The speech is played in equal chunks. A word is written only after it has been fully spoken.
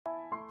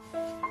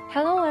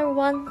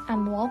everyone,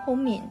 I'm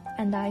Hongmin,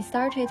 and I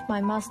started my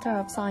Master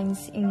of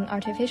Science in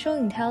Artificial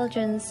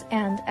Intelligence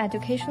and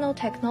Educational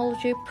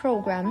Technology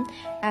program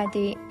at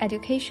the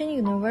Education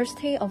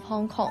University of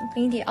Hong Kong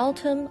in the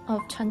autumn of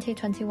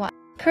 2021.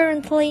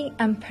 Currently,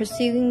 I'm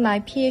pursuing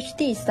my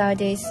PhD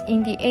studies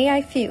in the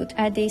AI field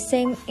at the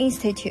same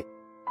institute.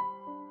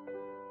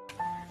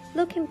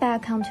 Looking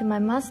back onto my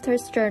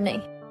master's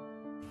journey,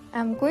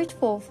 I'm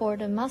grateful for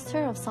the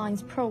Master of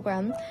Science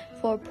program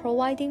for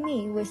providing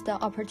me with the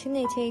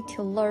opportunity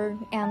to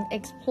learn and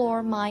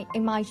explore my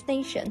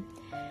imagination.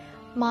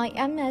 My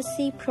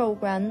MSc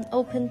program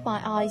opened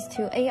my eyes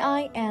to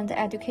AI and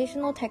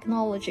educational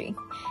technology,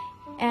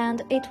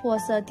 and it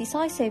was a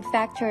decisive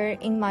factor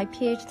in my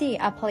PhD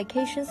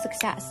application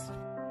success.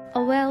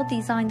 A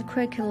well-designed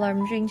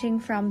curriculum ranging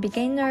from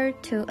beginner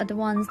to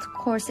advanced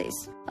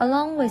courses,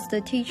 along with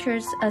the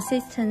teacher's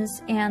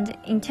assistance and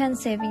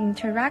intensive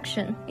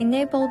interaction,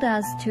 enabled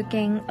us to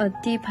gain a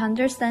deep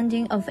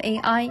understanding of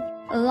AI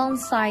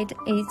alongside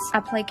its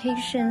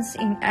applications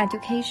in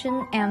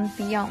education and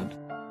beyond.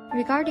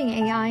 Regarding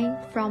AI,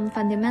 from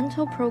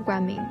fundamental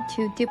programming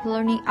to deep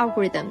learning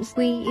algorithms,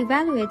 we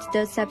evaluate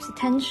the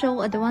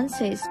substantial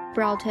advances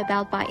brought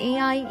about by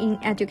AI in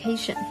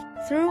education.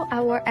 Through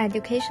our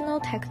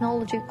educational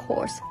technology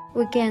course,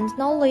 we gained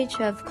knowledge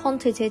of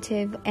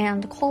quantitative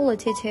and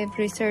qualitative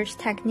research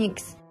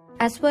techniques,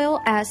 as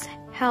well as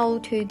how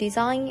to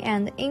design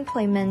and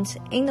implement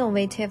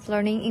innovative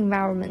learning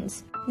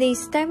environments.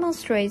 This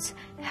demonstrates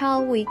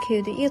how we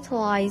could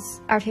utilize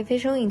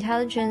artificial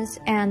intelligence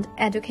and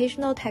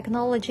educational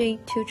technology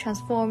to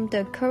transform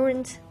the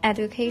current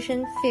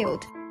education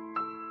field.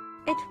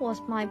 It was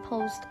my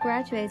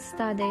postgraduate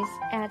studies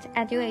at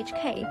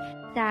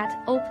EdUHK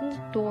that opened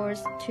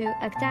doors to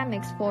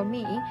academics for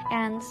me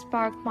and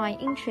sparked my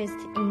interest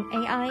in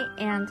AI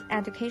and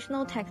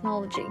educational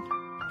technology.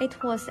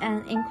 It was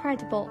an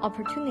incredible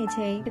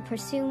opportunity to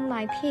pursue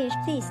my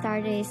PhD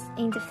studies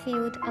in the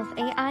field of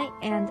AI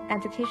and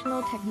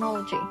educational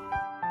technology.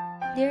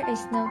 There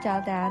is no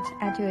doubt that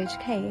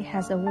EdUHK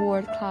has a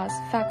world-class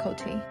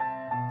faculty,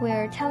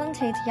 where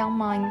talented young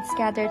minds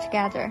gather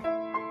together.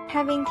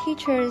 Having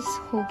teachers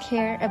who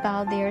care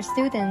about their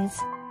students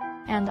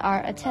and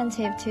are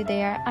attentive to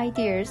their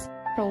ideas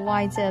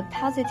provides a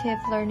positive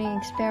learning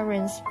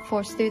experience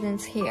for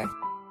students here.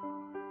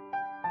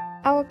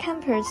 Our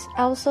campus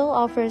also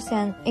offers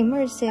an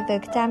immersive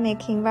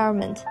academic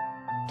environment,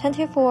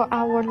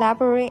 24-hour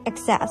library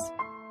access,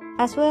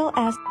 as well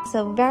as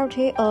a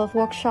variety of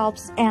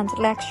workshops and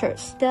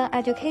lectures. The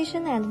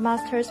education and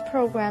master's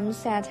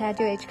programs at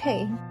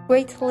EdUHK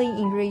greatly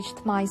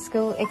enriched my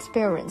school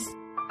experience.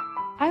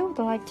 I would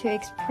like to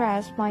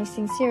express my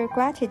sincere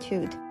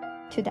gratitude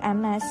to the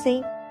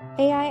MSc,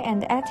 AI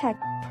and EdTech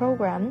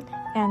program,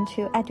 and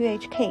to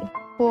EdUHK,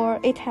 for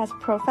it has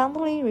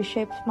profoundly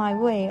reshaped my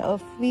way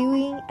of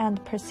viewing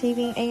and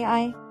perceiving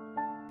AI.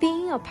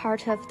 Being a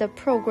part of the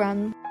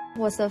program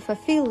was a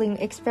fulfilling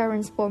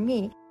experience for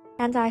me,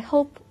 and I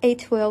hope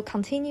it will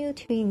continue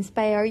to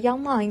inspire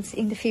young minds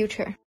in the future.